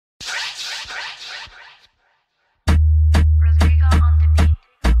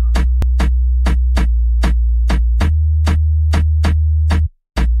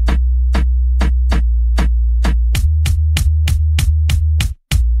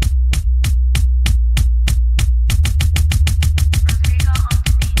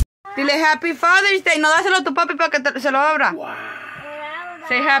Dile Happy Father's Day. No, dáselo a tu papi para que se lo abra. Wow.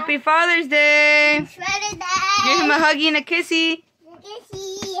 Say Happy Father's Day. Give him a huggy and a kissy.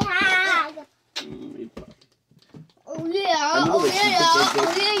 Kissy hug. Oh yeah, oh yeah,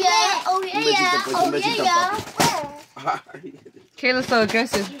 oh yeah, oh yeah, oh yeah. Kayla's so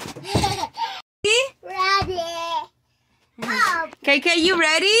aggressive. Ready. KK, you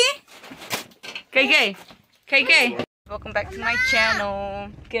ready? KK. Welcome back to my channel.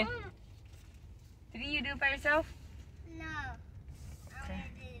 Okay. Didn't you do it by yourself? No. Okay.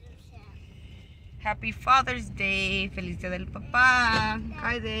 Happy Father's Day. Feliz Día del Papá.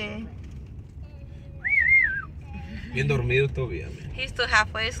 Kaide. Bien dormido todavía. He's still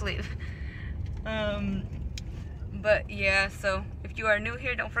halfway asleep. But yeah, so if you are new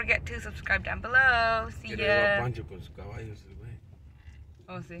here, don't forget to subscribe down below. See ya. Pancho con sus caballos, güey.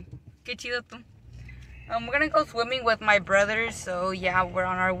 Oh, sí. Qué chido tú. We're gonna go swimming with my brothers, so yeah, we're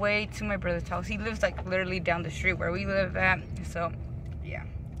on our way to my brother's house. He lives like literally down the street where we live at, so yeah.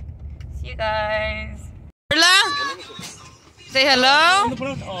 See you guys. Hola. Say hello.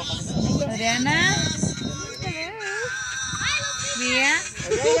 Adriana. Mia.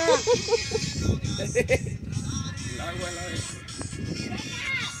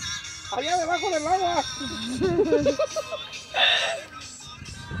 Allá debajo del agua.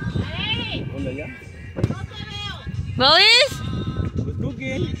 ¿Dónde allá? Lois? Pues tú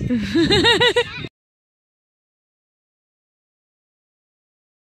quién.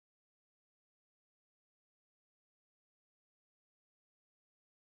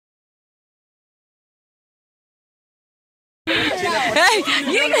 Hey,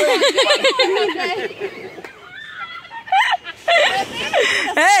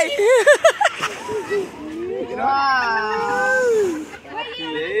 hey.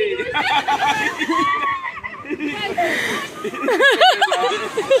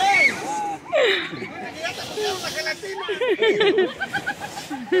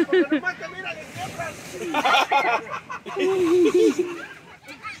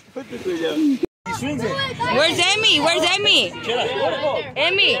 Where's Emmy? Where's Emmy?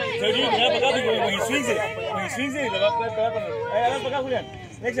 Emmy.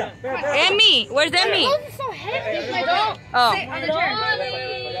 Emmy, where's Emmy? Oh. Hey,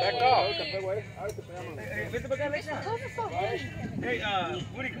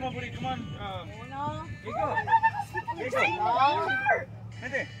 Woody, come on, Woody, come on.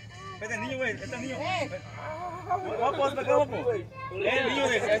 Vente, vete, niño, güey, este niño. Guapo, hasta acá, guapo. Niño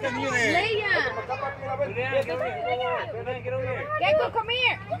de, este niño de. Leia. Gecko, come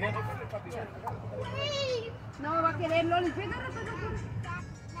here. No va a querer Lolis.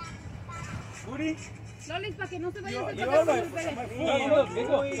 Woody. Lolis, para que no se vaya a hacer No,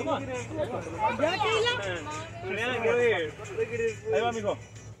 con come on. ¿Ya, Keila? Ahí va, mijo.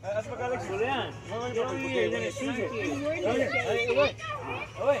 Haz para acá, Alex. Julián.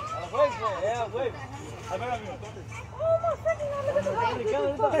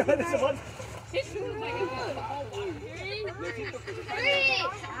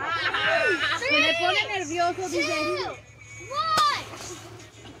 Se me pone nervioso, dice.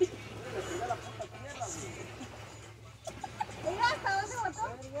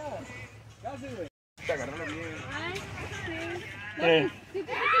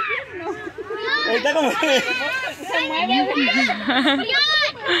 Está como. Se mueve.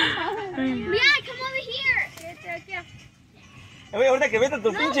 Leon, come over here. Güey, ahorita que vete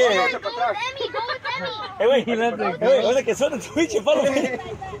tu pinche. Go with Emmy, go with Emmy. Güey, ahorita que suena tu pinche palo.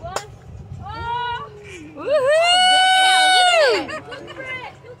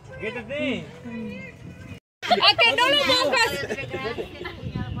 Quítate. ¿A que no lo mojas?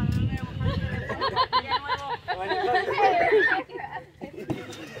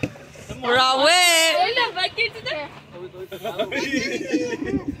 We're all wet.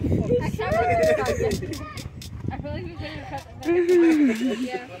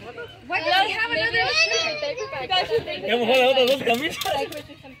 Why do we have another shirt? Ya mejor las otras dos camisas.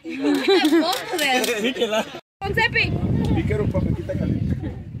 Both of them. Míchela. Con Seppi. Piquero para me quita caliente.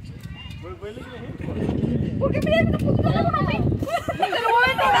 ¿Por qué me dieron un poquito de agua a mí?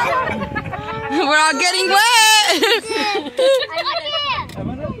 We're all getting wet.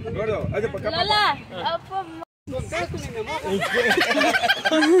 Gordo, hazte para acá. Lola,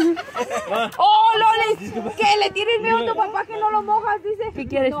 Oh, Lolis, que le tienes miedo a tu papá que no lo mojas, dice. ¿Qué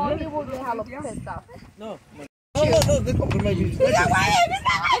quieres? no, he will dejarlo pissed No, no,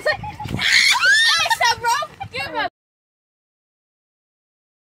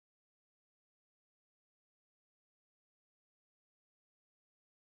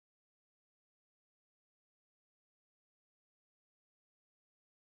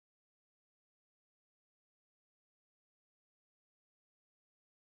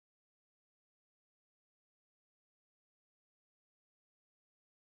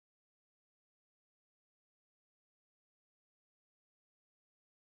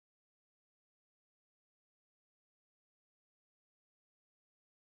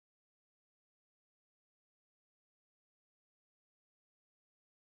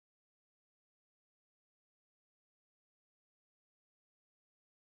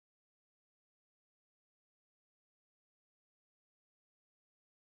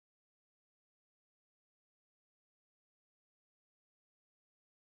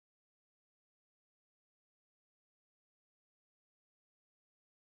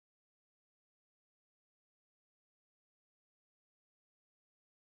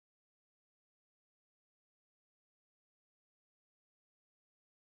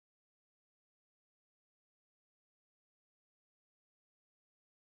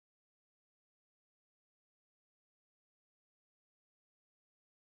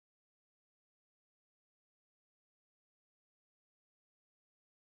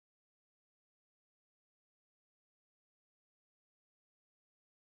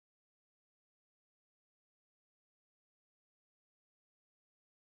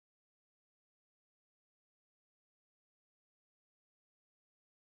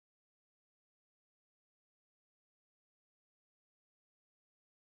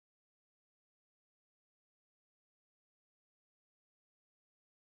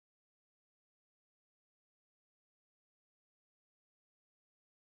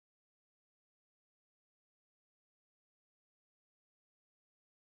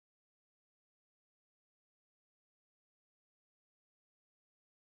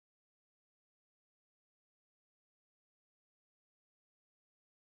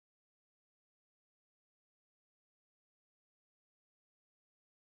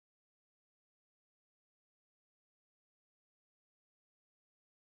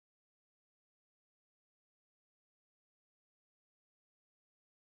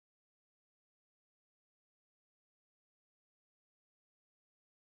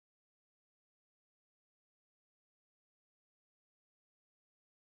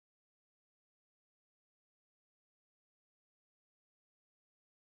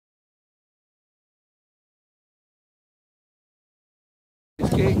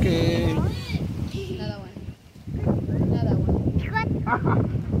 que. Nada bueno.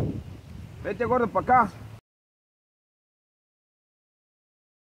 Vete, gordo, para acá.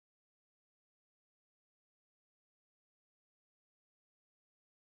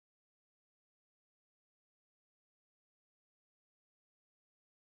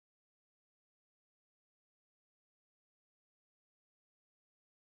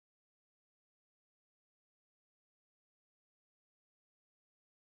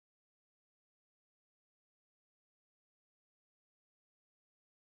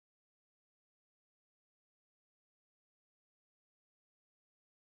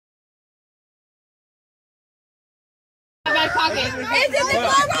 My pocket. It's in the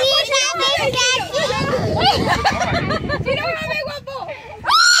cookies. She don't have it, guapo.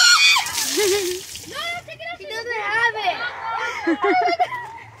 No, take it off. She doesn't have it.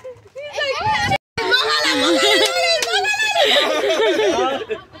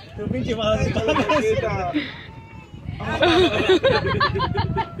 Tu pinche madre.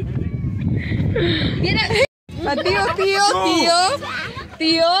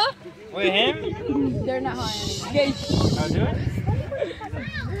 Tío. Wait, him? They're not hot I'll do it.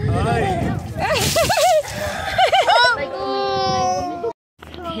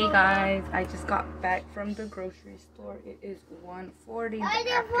 Hey guys, I just got back from the grocery store. It is 1:40 in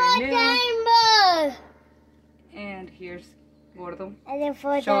the afternoon. And here's Gordo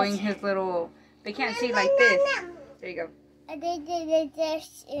showing his little, they can't see like this. There you go.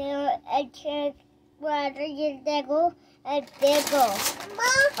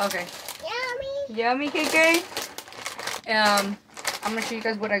 Okay. Yummy, KK. I'm gonna show you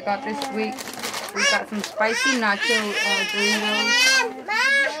guys what I got this week. We got some spicy nacho Doritos.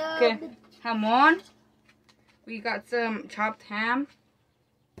 Okay, jamon. We got some chopped ham.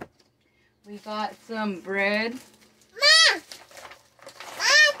 We got some bread.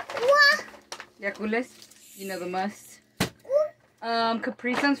 Yakules, you know the must.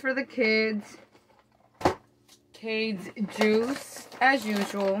 Capri Suns for the kids. Cade's juice, as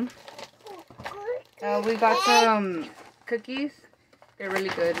usual. We got some cookies. They're really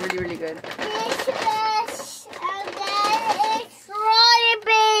good, really good.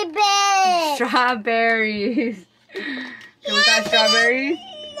 Strawberries. So we got strawberries.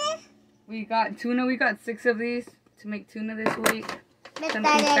 We got tuna. We got 6 of these to make tuna this week. Something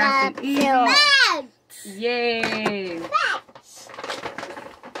fast and easy. Yay.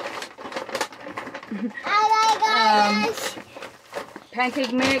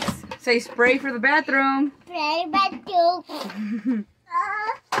 Pancake mix. Say spray for the bathroom.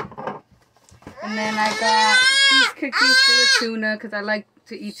 And then I got these cookies for the tuna because I like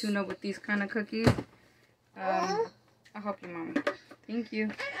to eat tuna with these kind of cookies. I'll help you, Mommy. Thank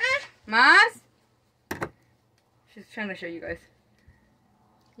you. Mas? She's trying to show you guys.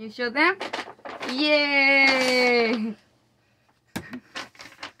 You show them? Yay!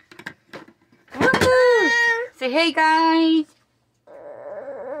 Woohoo! Say hey, guys.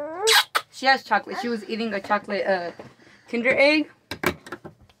 She has chocolate. She was eating a chocolate Kinder egg.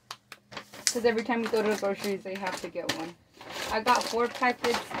 Because every time you go to the groceries, they have to get one. I got 4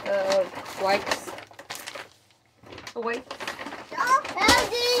 packets of wipes.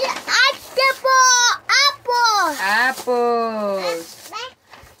 Apples.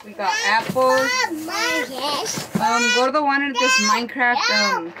 We got apples. Gordo wanted this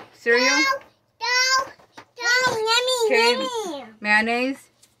Minecraft cereal. Okay, mayonnaise.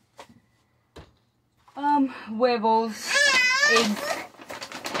 Huevos. Eggs.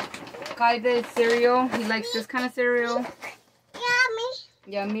 This cereal. He likes this kind of cereal.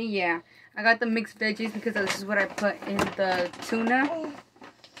 Yummy, yeah. I got the mixed veggies because this is what I put in the tuna.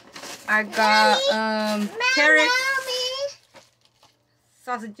 I got carrots,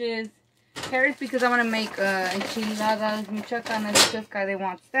 sausages, carrots because I want to make enchiladas. Michoacanas because Kade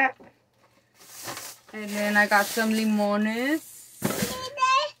wants that. And then I got some limones,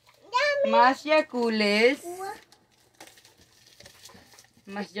 más yacules.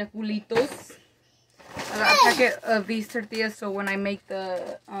 Más yaculitos. I got a packet of these tortillas so when I make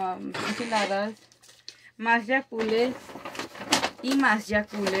the enchiladas. Más yacules. Y más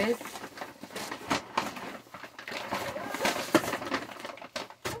yacules.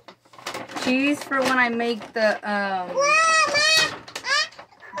 Cheese for when I make the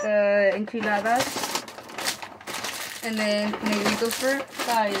enchiladas. And then negritos for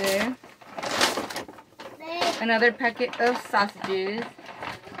Kade. Another packet of sausages.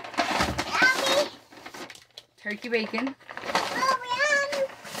 Turkey bacon.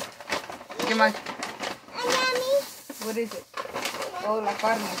 ¿Qué más? What is it? Oh, la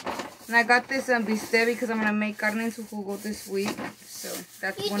carne. And I got this bistec because I'm gonna make carne en su jugo this week. So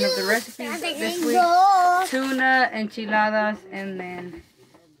that's one of the recipes this week. Tuna, enchiladas, and then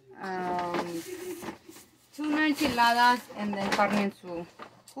carne en su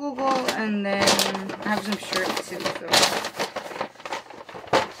jugo, and then I have some shrimp too. So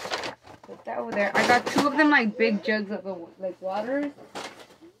put that over there. I got 2 of them like big jugs of like waters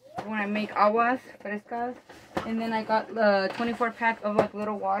when I make aguas frescas, and then I got the 24 pack of like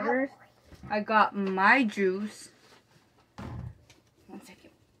little waters. I got my juice. One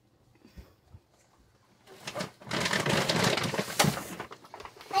second.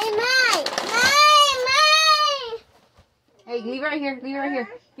 Hey, leave it right here. Leave it right here.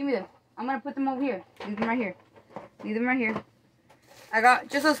 Give me them. I'm gonna put them over here. Leave them right here. Leave them right here. I got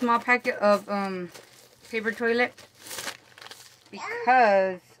just a small packet of paper toilet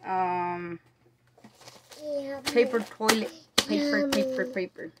because paper toilet.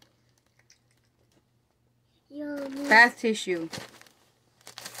 Paper. Bath tissue.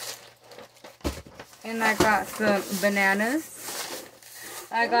 And I got some bananas.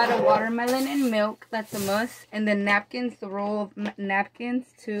 I got a watermelon and milk. That's a must. And then napkins, the roll of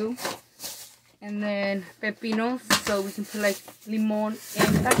napkins too. And then pepinos, so we can put like limon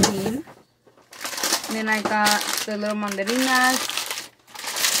and tajin. And then I got the little mandarinas.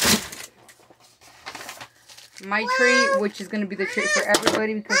 My treat, which is going to be the treat for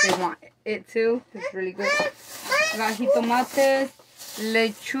everybody because they want it too. It's really good. I got jitomates,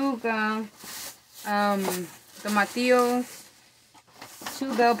 lechuga, tomatillos,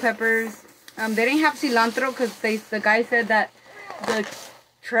 2 bell peppers. They didn't have cilantro because the guy said that the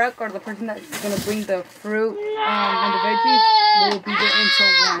truck or the person that's gonna bring the fruit and the veggies will be there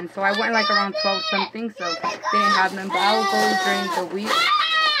until 1. So I went like around 12 something, so they didn't have them. But I will go during the week.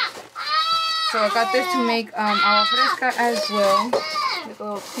 So I got this to make agua fresca as well. Like a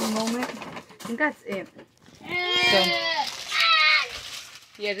little tea moment. I think that's it. So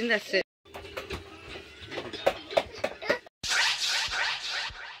yeah, I think that's it.